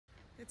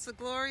It's a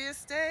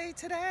glorious day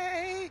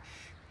today.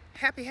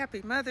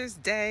 Happy Mother's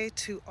Day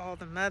to all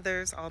the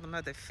mother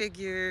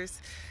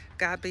figures.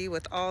 God be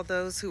with all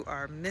those who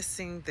are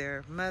missing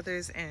their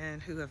mothers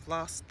and who have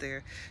lost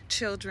their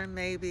children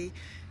maybe.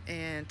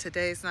 And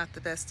today's not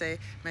the best day.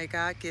 May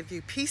God give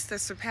you peace that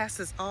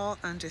surpasses all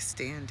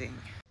understanding.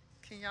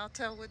 Can y'all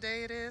tell what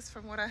day it is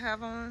from what I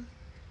have on?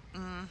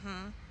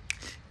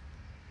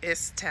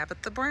 It's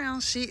Tabitha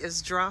Brown. She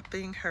is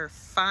dropping her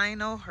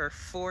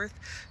fourth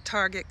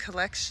Target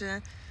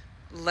collection.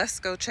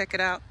 Let's go check it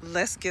out.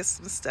 Let's get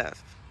some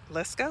stuff.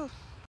 Let's go.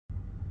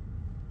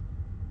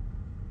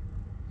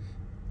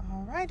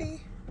 Alrighty,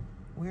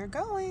 we're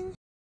going.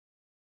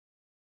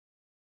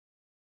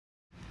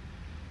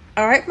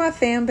 All right, my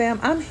fam bam,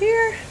 I'm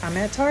here. I'm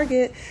at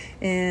Target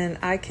and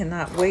I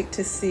cannot wait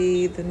to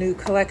see the new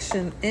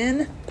collection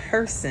in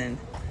person.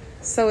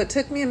 So it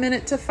took me a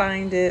minute to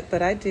find it,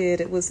 but I did.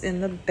 It was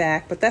in the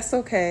back, but that's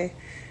okay.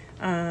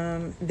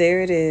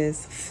 There it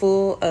is,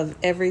 full of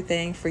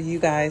everything for you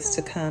guys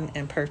to come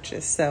and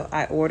purchase. So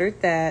I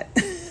ordered that.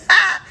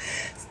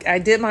 I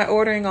did my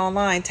ordering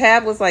online.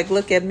 Tab was like,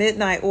 look at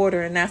midnight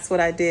order, and that's what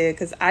I did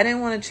because I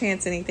didn't want to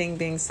chance anything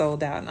being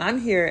sold out. And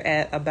I'm here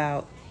at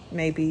about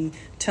maybe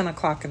 10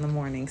 o'clock in the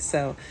morning,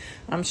 so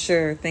I'm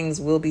sure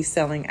things will be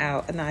selling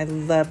out. And I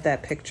love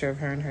that picture of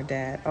her and her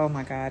dad. Oh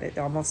my God, it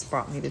almost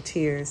brought me to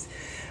tears.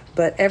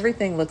 But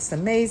everything looks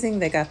amazing.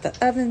 They got the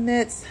oven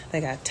mitts,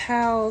 they got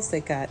towels, they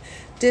got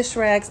dish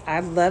rags.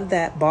 I love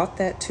that. Bought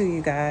that too,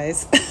 you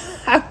guys.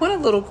 I went a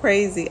little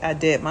crazy. I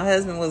did. My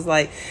husband was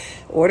like,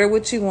 order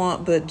what you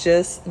want, but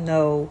just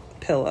no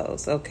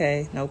pillows,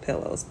 okay? No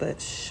pillows.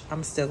 But shh,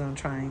 I'm still going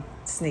to try and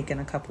sneak in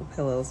a couple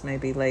pillows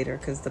maybe later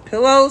because the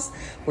pillows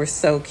were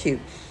so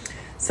cute.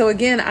 So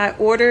again, I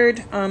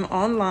ordered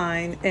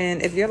online,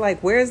 and if you're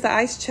like, where's the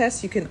ice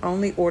chest? You can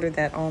only order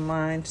that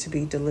online to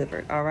be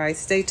delivered. All right,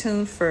 stay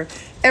tuned for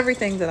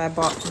everything that I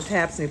bought from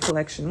Tab's new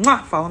collection.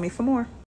 Mwah! Follow me for more.